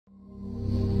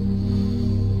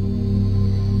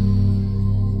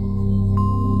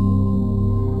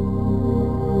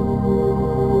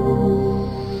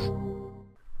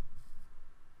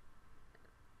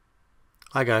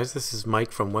Hi guys, this is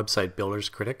Mike from Website Builders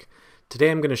Critic.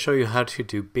 Today I'm going to show you how to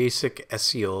do basic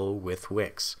SEO with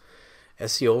Wix.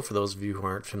 SEO, for those of you who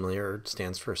aren't familiar,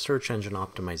 stands for Search Engine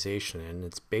Optimization, and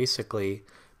it's basically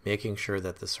making sure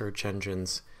that the search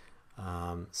engines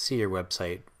see your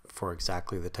website for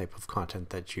exactly the type of content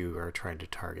that you are trying to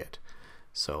target.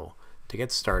 So to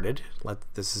get started,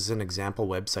 this is an example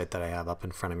website that I have up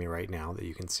in front of me right now that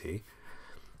you can see.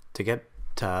 To get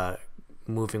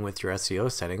moving with your SEO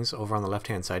settings, over on the left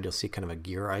hand side you'll see kind of a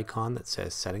gear icon that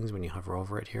says settings when you hover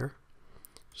over it here.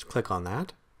 Just click on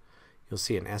that. You'll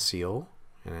see an SEO,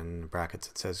 and in brackets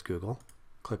it says Google.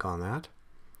 Click on that.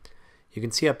 You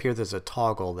can see up here there's a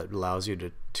toggle that allows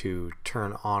you to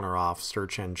turn on or off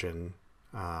search engine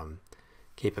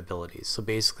capabilities. So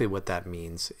basically what that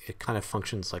means, it kind of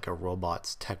functions like a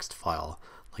robot's text file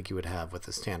like you would have with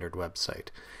a standard website.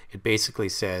 It basically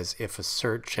says if a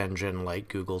search engine like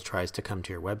Google tries to come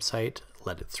to your website,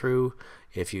 let it through.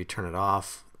 If you turn it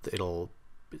off, it'll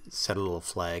set a little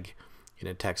flag in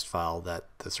a text file that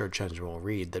the search engine will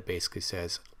read that basically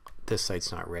says this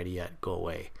site's not ready yet, go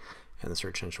away, and the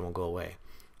search engine will go away.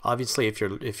 Obviously if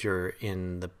you're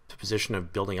in the position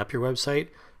of building up your website,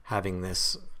 having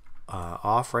this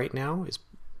off right now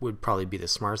would probably be the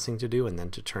smartest thing to do, and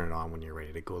then to turn it on when you're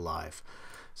ready to go live.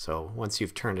 So once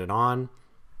you've turned it on,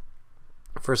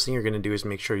 first thing you're going to do is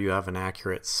make sure you have an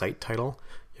accurate site title.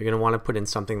 You're going to want to put in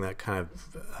something that kind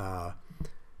of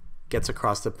gets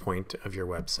across the point of your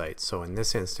website. So in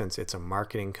this instance, it's a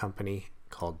marketing company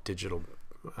called Digital,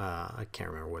 I can't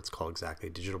remember what it's called exactly,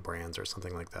 Digital Brands or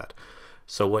something like that.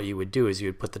 So what you would do is you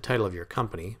would put the title of your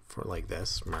company for like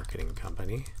this, marketing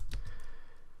company,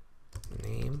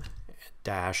 name,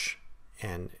 dash,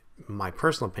 and my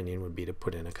personal opinion would be to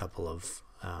put in a couple of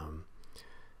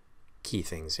key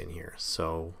things in here.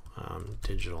 So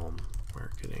digital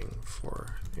marketing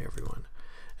for everyone,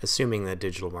 assuming that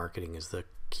digital marketing is the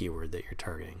keyword that you're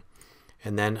targeting.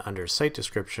 And then under site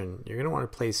description, you're going to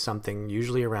want to place something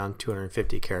usually around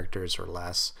 250 characters or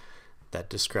less that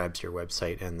describes your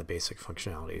website and the basic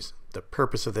functionalities. The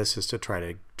purpose of this is to try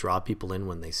to draw people in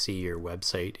when they see your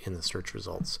website in the search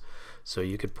results. So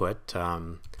you could put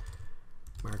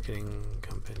marketing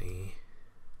company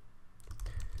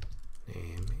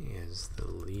name is the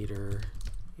leader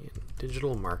in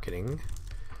digital marketing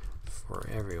for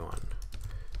everyone.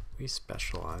 We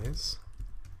specialize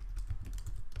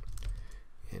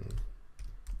in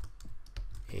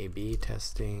A/B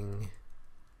testing,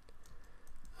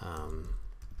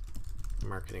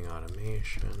 marketing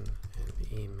automation,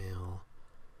 and email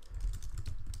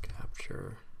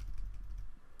capture,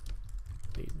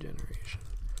 lead generation.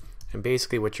 And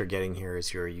basically what you're getting here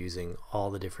is you're using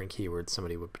all the different keywords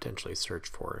somebody would potentially search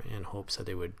for in hopes that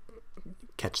they would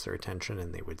catch their attention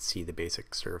and they would see the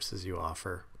basic services you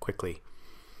offer quickly.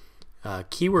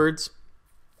 Keywords,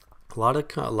 a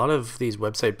lot of these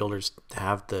website builders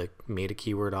have the meta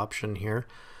keyword option here.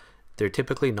 They're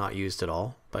typically not used at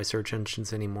all by search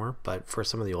engines anymore, but for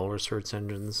some of the older search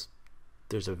engines,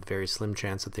 there's a very slim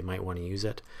chance that they might want to use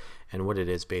it. And what it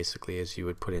is basically is you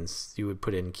would put in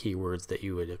keywords that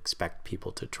you would expect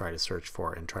people to try to search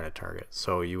for and try to target.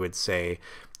 So you would say,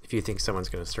 if you think someone's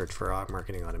going to search for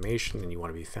marketing automation and you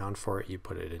want to be found for it, you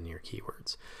put it in your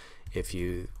keywords. If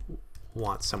you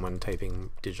want someone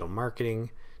typing digital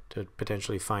marketing to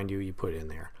potentially find you, you put it in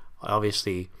there.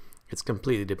 Obviously, it's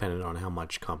completely dependent on how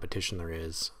much competition there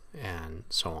is and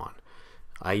so on.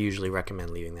 I usually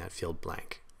recommend leaving that field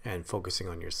blank and focusing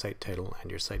on your site title and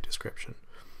your site description.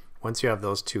 Once you have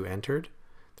those two entered,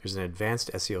 there's an advanced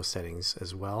SEO settings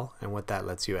as well, and what that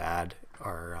lets you add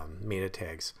are meta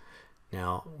tags.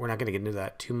 Now, we're not going to get into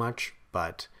that too much,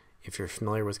 but if you're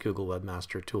familiar with Google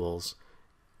Webmaster Tools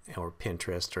or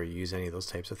Pinterest, or you use any of those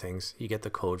types of things, you get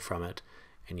the code from it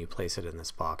and you place it in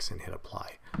this box and hit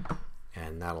apply.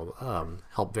 And that'll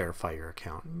help verify your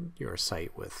account, your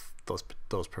site with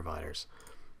those providers.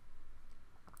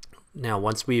 Now,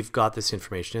 once we've got this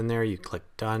information in there, you click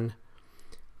done.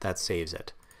 That saves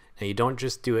it. Now, you don't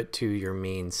just do it to your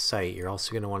main site. You're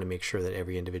also going to want to make sure that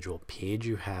every individual page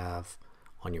you have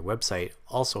on your website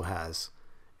also has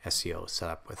SEO set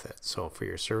up with it. So for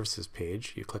your services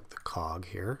page, you click the cog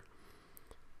here,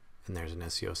 and there's an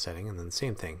SEO setting, and then the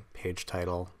same thing, page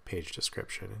title, page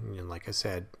description. And like I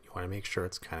said, you want to make sure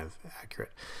it's kind of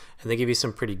accurate. And they give you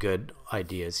some pretty good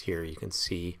ideas here. You can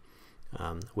see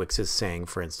Wix is saying,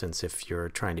 for instance, if you're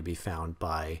trying to be found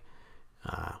by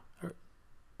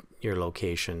your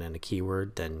location and a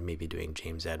keyword, then maybe doing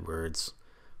James Edwards,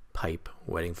 pipe,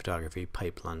 wedding photography,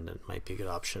 pipe London might be a good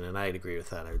option. And I'd agree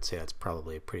with that. I would say that's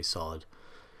probably pretty solid.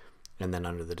 And then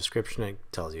under the description, it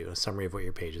tells you a summary of what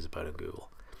your page is about in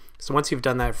Google. So once you've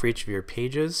done that for each of your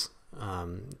pages,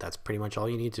 that's pretty much all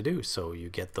you need to do. So you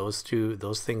get those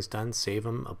things done, save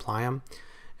them, apply them,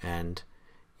 and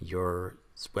your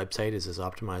website is as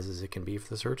optimized as it can be for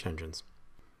the search engines.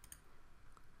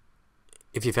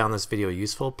 If you found this video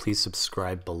useful, please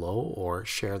subscribe below or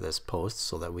share this post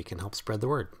so that we can help spread the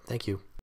word. Thank you.